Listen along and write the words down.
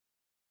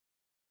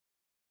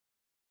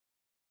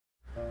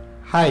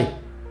Hi,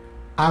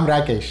 I'm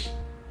Rakesh.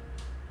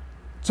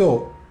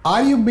 So,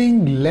 are you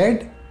being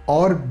led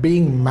or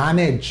being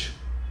managed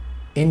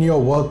in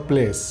your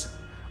workplace?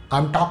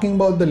 I'm talking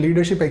about the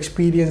leadership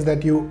experience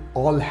that you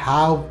all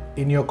have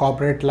in your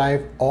corporate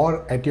life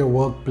or at your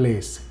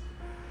workplace.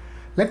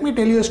 Let me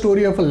tell you a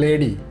story of a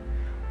lady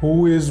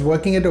who is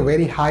working at a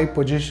very high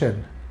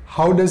position.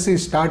 How does she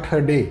start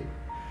her day?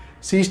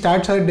 She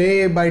starts her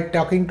day by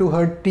talking to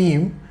her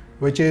team,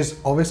 which is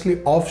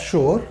obviously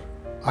offshore,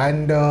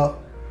 and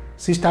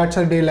she starts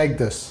her day like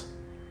this.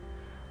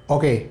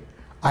 Okay,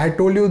 I have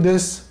told you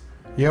this,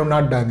 you have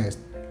not done it.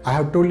 I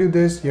have told you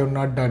this, you have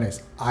not done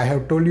it. I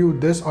have told you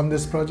this on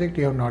this project,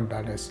 you have not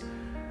done it.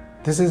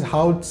 This is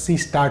how she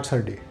starts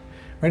her day.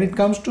 When it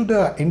comes to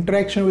the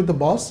interaction with the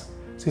boss,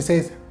 she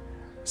says,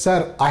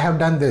 "Sir, I have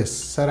done this.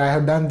 Sir, I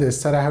have done this.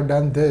 Sir, I have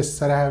done this.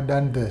 Sir, I have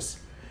done this."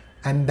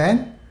 And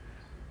then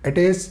it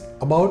is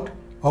about,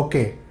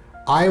 okay,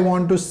 I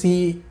want to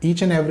see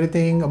each and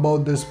everything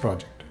about this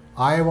project.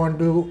 I want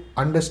to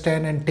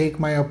understand and take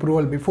my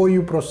approval before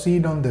you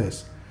proceed on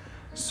this.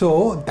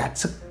 So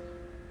that's a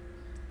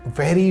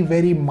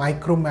very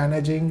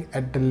micromanaging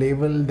at the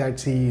level that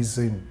she is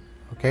in.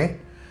 Okay.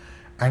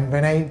 And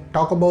when I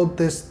talk about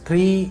this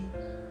 3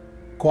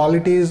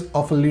 qualities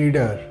of a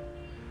leader,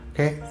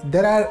 okay,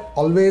 there are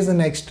always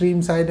an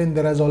extreme side and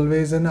there is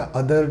always an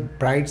other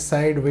bright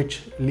side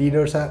which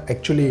leaders are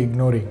actually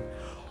ignoring.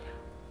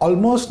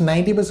 Almost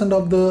 90%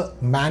 of the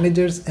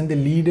managers and the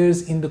leaders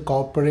in the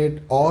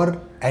corporate or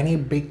any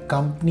big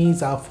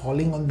companies are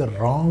falling on the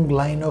wrong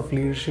line of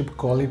leadership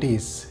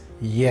qualities.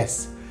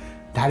 Yes,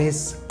 that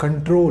is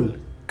control,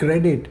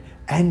 credit,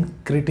 and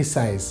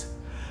criticize.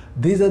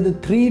 These are the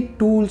 3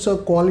 tools or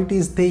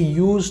qualities they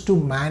use to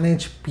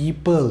manage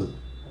people.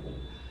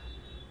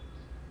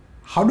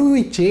 How do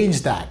we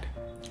change that?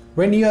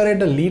 When you are at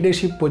the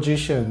leadership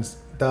positions,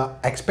 the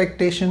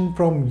expectation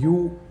from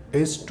you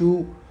is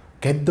to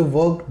get the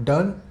work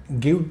done,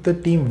 give the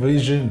team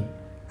vision,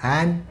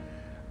 and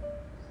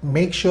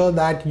make sure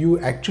that you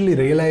actually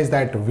realize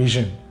that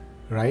vision,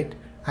 right?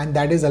 And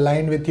that is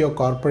aligned with your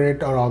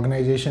corporate or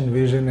organization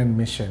vision and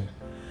mission.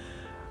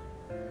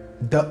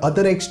 The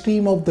other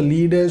extreme of the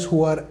leaders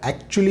who are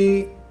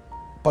actually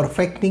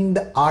perfecting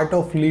the art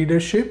of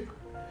leadership,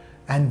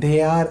 and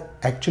they are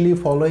actually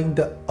following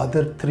the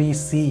other 3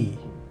 C.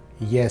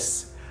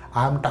 Yes,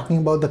 I'm talking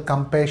about the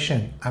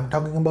compassion, I'm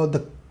talking about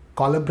the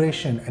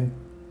collaboration, and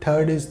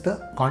third is the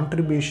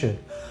contribution.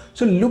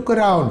 So look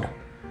around.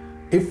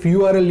 If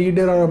you are a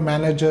leader or a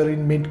manager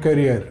in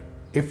mid-career,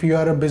 if you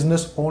are a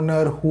business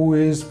owner who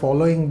is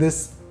following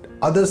this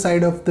other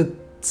side of the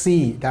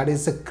C, that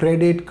is the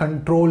credit,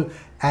 control,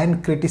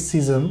 and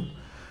criticism,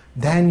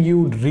 then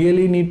you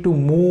really need to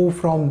move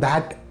from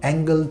that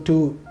angle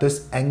to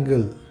this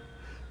angle.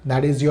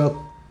 That is your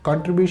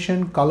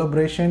contribution,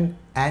 collaboration,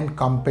 and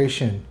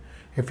compassion.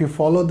 If you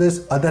follow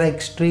this other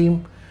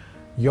extreme,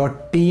 your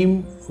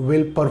team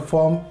will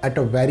perform at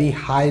a very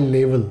high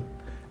level,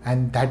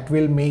 and that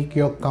will make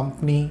your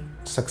company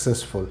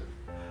successful.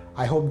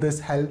 I hope this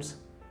helps.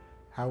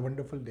 Have a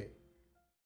wonderful day.